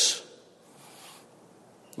this,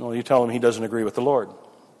 well, you tell him he doesn't agree with the Lord.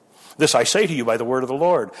 This I say to you by the word of the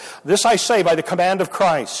Lord. This I say by the command of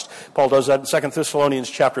Christ. Paul does that in 2 Thessalonians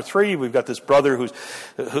chapter 3. We've got this brother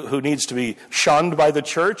who needs to be shunned by the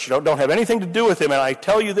church. Don't have anything to do with him. And I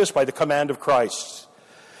tell you this by the command of Christ.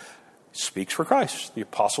 He speaks for Christ. The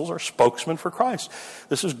apostles are spokesmen for Christ.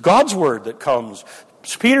 This is God's word that comes.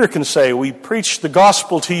 Peter can say, we preach the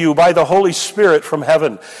gospel to you by the Holy Spirit from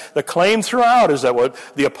heaven. The claim throughout is that what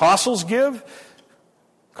the apostles give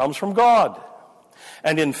comes from God.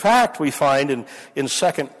 And in fact, we find in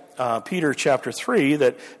 2 Peter chapter 3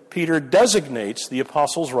 that Peter designates the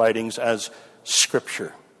apostles' writings as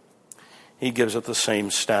Scripture. He gives it the same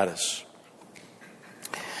status.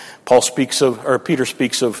 Peter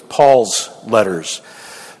speaks of Paul's letters,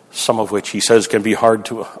 some of which he says can be hard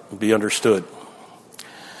to be understood.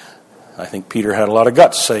 I think Peter had a lot of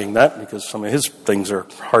guts saying that because some of his things are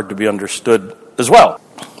hard to be understood as well.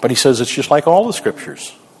 But he says it's just like all the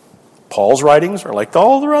Scriptures. Paul's writings are like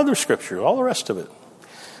all the other Scripture, all the rest of it.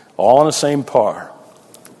 All on the same par.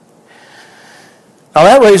 Now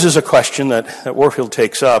that raises a question that Warfield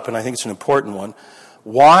takes up, and I think it's an important one.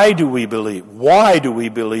 Why do we believe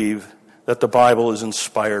that the Bible is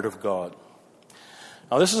inspired of God?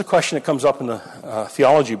 Now this is a question that comes up in the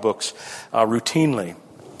theology books routinely.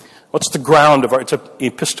 What's the ground of it's an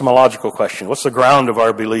epistemological question. What's the ground of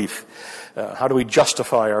our belief? How do we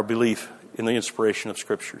justify our belief in the inspiration of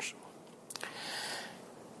Scriptures?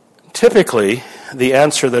 Typically, the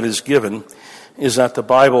answer that is given is that the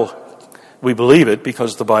Bible, we believe it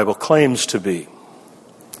because the Bible claims to be.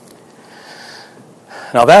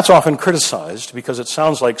 Now that's often criticized because it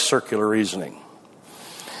sounds like circular reasoning.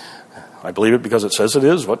 I believe it because it says it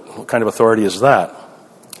is. What kind of authority is that?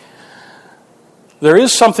 There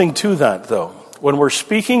is something to that, though. When we're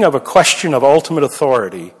speaking of a question of ultimate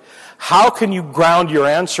authority, how can you ground your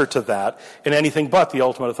answer to that in anything but the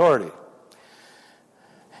ultimate authority?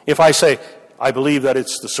 If I say, I believe that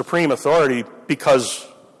it's the supreme authority because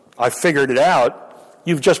I figured it out,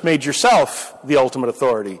 you've just made yourself the ultimate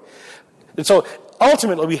authority. And so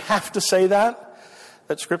ultimately we have to say that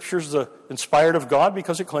Scripture is inspired of God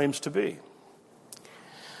because it claims to be.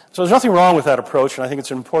 So there's nothing wrong with that approach, and I think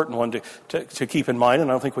it's an important one to keep in mind,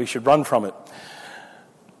 and I don't think we should run from it.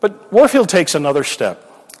 But Warfield takes another step.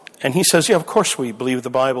 And he says, yeah, of course we believe the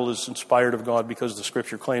Bible is inspired of God because the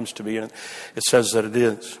Scripture claims to be, and it says that it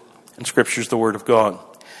is. And Scripture is the Word of God.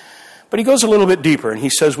 But he goes a little bit deeper, and he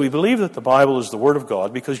says we believe that the Bible is the Word of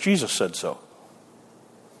God because Jesus said so.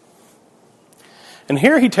 And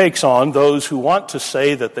here he takes on those who want to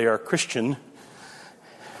say that they are Christian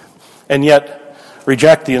and yet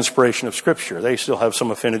reject the inspiration of Scripture. They still have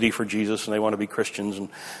some affinity for Jesus, and they want to be Christians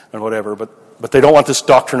and whatever, but they don't want this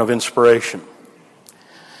doctrine of inspiration.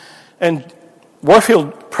 And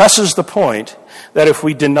Warfield presses the point that if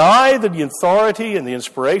we deny the authority and the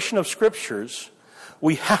inspiration of Scriptures,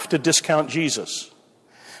 we have to discount Jesus.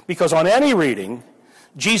 Because on any reading,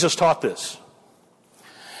 Jesus taught this.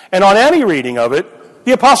 And on any reading of it,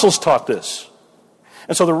 the apostles taught this.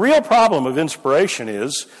 And so the real problem of inspiration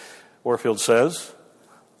is, Warfield says,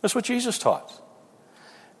 that's what Jesus taught.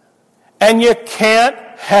 And you can't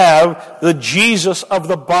have the Jesus of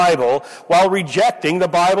the Bible while rejecting the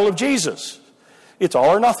Bible of Jesus. It's all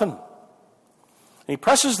or nothing. And he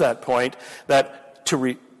presses that point that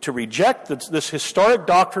to reject this historic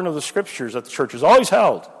doctrine of the Scriptures that the church has always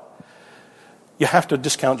held, you have to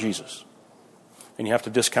discount Jesus. And you have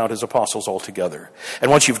to discount his apostles altogether.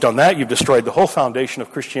 And once you've done that, you've destroyed the whole foundation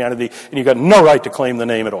of Christianity, and you've got no right to claim the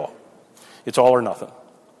name at all. It's all or nothing.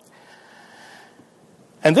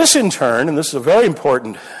 And this in turn, and this is a very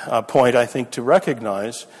important point I think to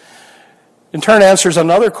recognize, in turn answers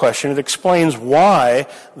another question. It explains why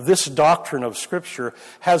this doctrine of Scripture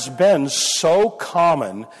has been so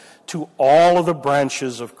common to all of the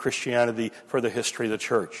branches of Christianity for the history of the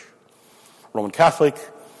church. Roman Catholic,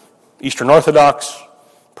 Eastern Orthodox,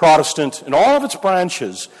 Protestant, in all of its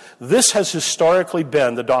branches, this has historically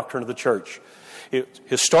been the doctrine of the church.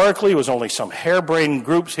 Historically, it was only some harebrained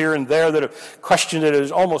groups here and there that have questioned it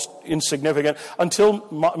as almost insignificant until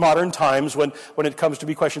modern times when it comes to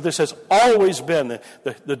be questioned. This has always been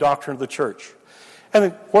the doctrine of the church. And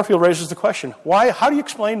then Warfield raises the question, why? How do you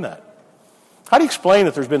explain that? How do you explain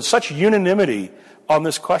that there's been such unanimity on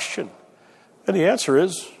this question? And the answer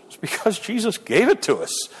is, it's because Jesus gave it to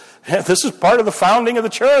us. This is part of the founding of the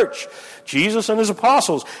church. Jesus and his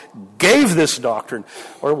apostles gave this doctrine,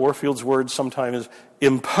 or Warfield's word sometimes is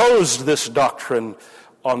imposed this doctrine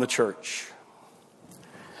on the church.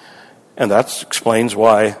 And that explains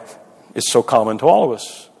why it's so common to all of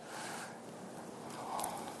us.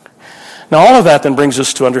 Now all of that then brings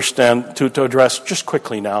us to understand, to address just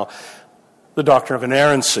quickly now, the doctrine of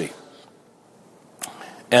inerrancy.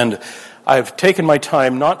 And I've taken my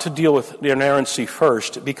time not to deal with the inerrancy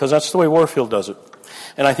first, because that's the way Warfield does it.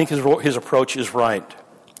 And I think his approach is right.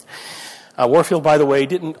 Warfield, by the way,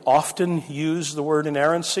 didn't often use the word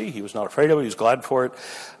inerrancy. He was not afraid of it. He was glad for it.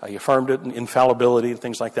 He affirmed it in infallibility and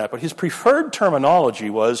things like that. But his preferred terminology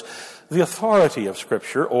was the authority of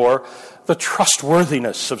Scripture, or the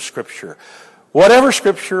trustworthiness of Scripture. Whatever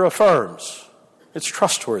Scripture affirms, it's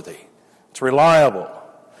trustworthy, it's reliable,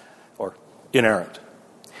 or inerrant.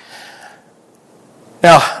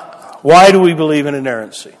 Now, why do we believe in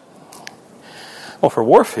inerrancy? Well, for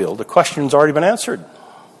Warfield, the question's already been answered.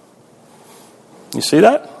 You see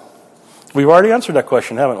that? We've already answered that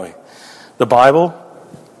question, haven't we? The Bible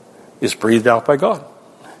is breathed out by God.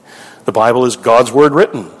 The Bible is God's Word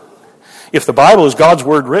written. If the Bible is God's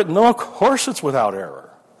Word written, then of course it's without error.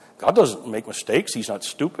 God doesn't make mistakes. He's not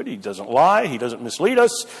stupid. He doesn't lie. He doesn't mislead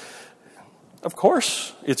us. Of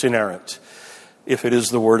course it's inerrant if it is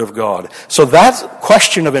the Word of God. So that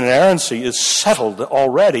question of inerrancy is settled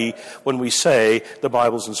already when we say the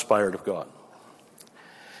Bible's inspired of God.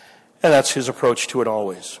 And that's his approach to it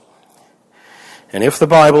always. And if the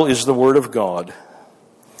Bible is the Word of God,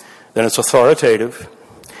 then it's authoritative.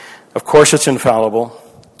 Of course it's infallible.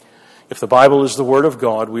 If the Bible is the Word of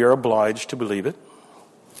God, we are obliged to believe it.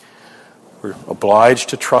 We're obliged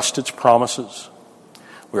to trust its promises.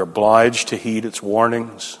 We're obliged to heed its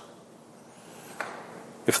warnings.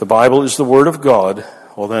 If the Bible is the Word of God,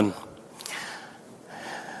 well then,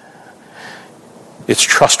 its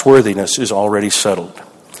trustworthiness is already settled.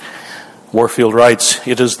 Warfield writes,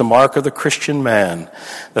 "It is the mark of the Christian man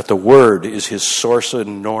that the Word is his source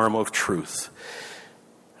and norm of truth.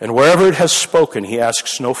 And wherever it has spoken, he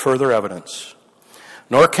asks no further evidence,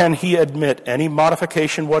 nor can he admit any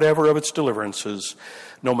modification whatever of its deliverances,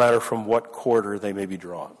 no matter from what quarter they may be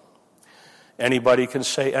drawn." Anybody can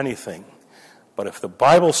say anything, but if the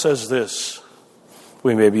Bible says this,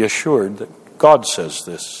 we may be assured that God says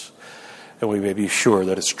this, and we may be sure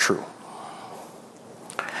that it's true.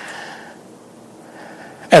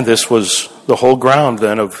 And this was the whole ground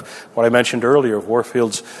then of what I mentioned earlier, of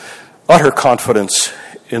Warfield's utter confidence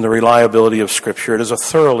in the reliability of Scripture. It is a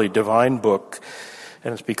thoroughly divine book,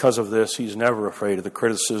 and it's because of this he's never afraid of the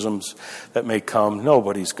criticisms that may come.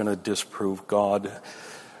 Nobody's going to disprove God.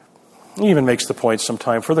 He even makes the point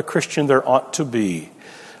sometime, for the Christian there ought to be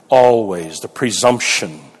always the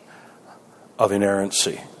presumption of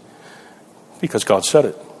inerrancy, because God said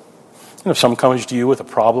it. And if someone comes to you with a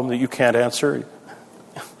problem that you can't answer,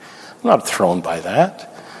 I'm not thrown by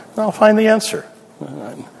that. I'll find the answer.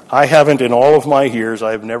 I haven't, in all of my years,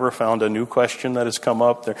 I've never found a new question that has come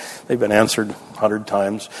up. They've been answered 100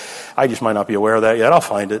 times. I just might not be aware of that yet. I'll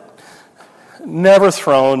find it. Never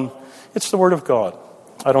thrown. It's the Word of God.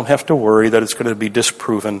 I don't have to worry that it's going to be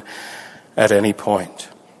disproven at any point.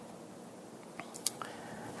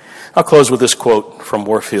 I'll close with this quote from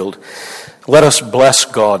Warfield. "Let us bless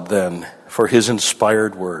God, then, for his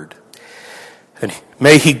inspired word. And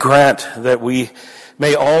may he grant that we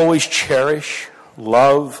may always cherish,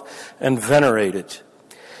 love, and venerate it,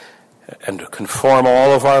 and conform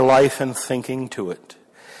all of our life and thinking to it.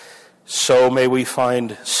 So may we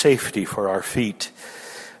find safety for our feet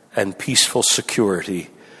and peaceful security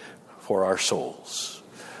for our souls."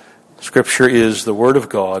 Scripture is the Word of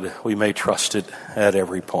God. We may trust it at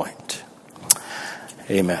every point.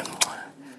 Amen.